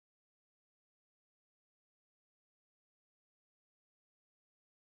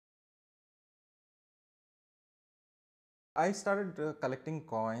I started collecting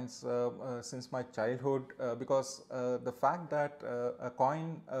coins since my childhood because the fact that a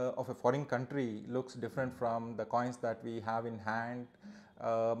coin of a foreign country looks different from the coins that we have in hand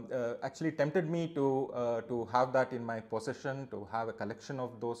actually tempted me to have that in my possession, to have a collection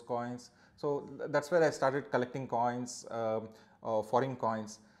of those coins. So that's where I started collecting coins, foreign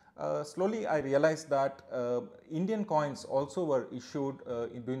coins. Slowly I realized that Indian coins also were issued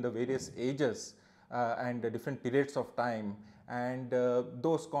during the various ages and different periods of time, and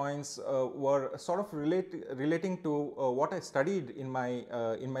those coins were sort of relating to what I studied in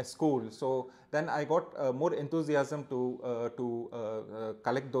my school. So then I got more enthusiasm to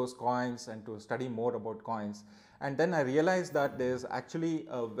collect those coins and to study more about coins. And then I realized that there is actually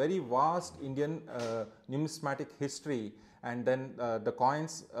a very vast Indian numismatic history, and then the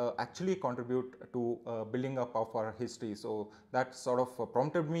coins actually contribute to building up of our history. So that sort of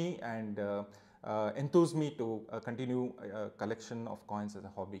prompted me and enthused me to continue collection of coins as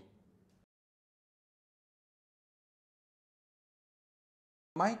a hobby.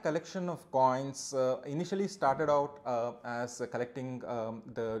 My collection of coins initially started out as collecting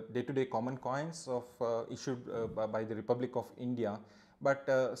the day-to-day common coins of issued by the Republic of India, but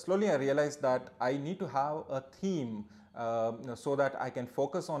slowly I realized that I need to have a theme so that I can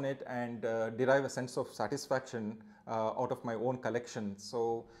focus on it and derive a sense of satisfaction out of my own collection.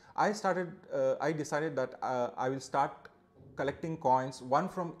 So I decided that I will start collecting coins, one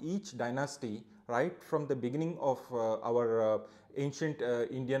from each dynasty, right from the beginning of our ancient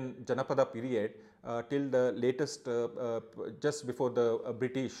Indian Janapada period till the latest just before the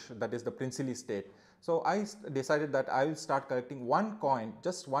British, that is the princely state. So I decided that I will start collecting one coin,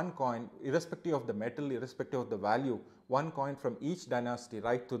 just one coin, irrespective of the metal, irrespective of the value, one coin from each dynasty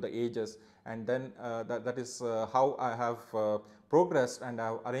right through the ages. And then that is how I have progressed, and I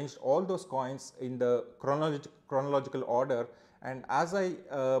have arranged all those coins in the chronological order. And as I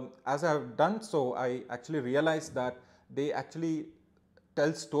have done so, I actually realized that they actually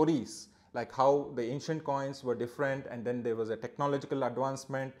tell stories, like how the ancient coins were different, and then there was a technological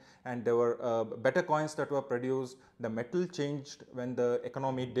advancement, and there were better coins that were produced. The metal changed when the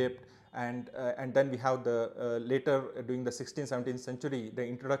economy dipped, and then we have the later during the 16th 17th century, the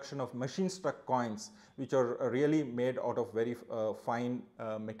introduction of machine struck coins, which are really made out of very fine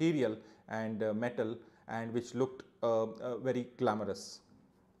material and metal, and which looked very glamorous.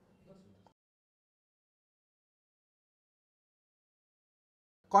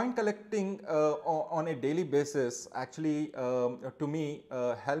 Coin collecting on a daily basis actually to me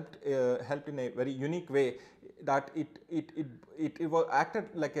helped in a very unique way, that it was acted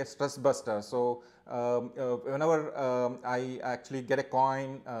like a stress buster. So whenever I actually get a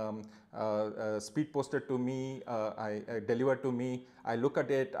coin speed posted to me, I delivered to me, I look at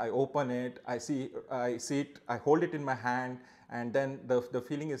it, I open it, I see it, I hold it in my hand, and then the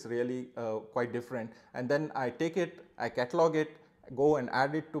feeling is really quite different. And then I take it, I catalog it, go and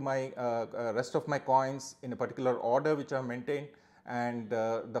add it to my rest of my coins in a particular order which I have maintained. And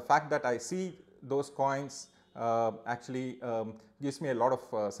the fact that I see those coins actually gives me a lot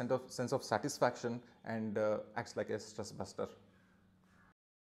of sense of satisfaction, and acts like a stress buster.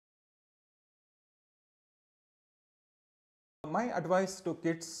 My advice to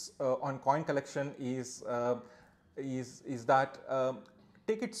kids on coin collection is that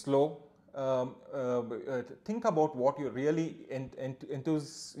take it slow. Think about what you really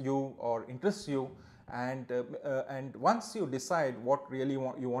enthuse you or interests you, and once you decide what really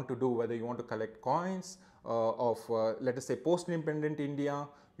you want to do, whether you want to collect coins of let us say post-independent India,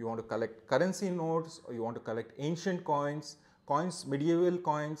 you want to collect currency notes, or you want to collect ancient coins, medieval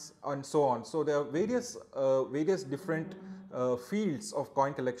coins, and so on. So there are various different fields of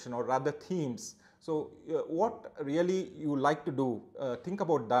coin collection, or rather themes. So what really you like to do, think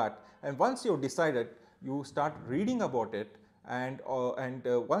about that, and once you have decided, you start reading about it, and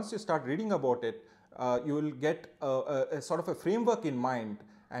once you start reading about it, you will get a sort of a framework in mind,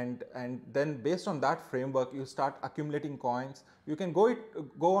 and then based on that framework you start accumulating coins. You can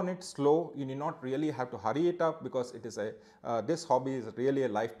go on it slow. You need not really have to hurry it up, because it is this hobby is really a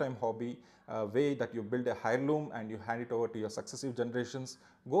lifetime hobby, way that you build a heirloom and you hand it over to your successive generations.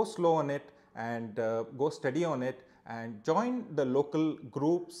 Go slow on it, and go steady on it, and join the local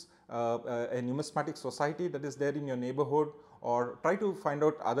groups, a numismatic society that is there in your neighborhood, or try to find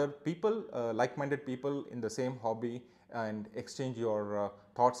out other people, like-minded people in the same hobby, and exchange your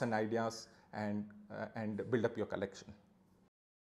thoughts and ideas, and build up your collection.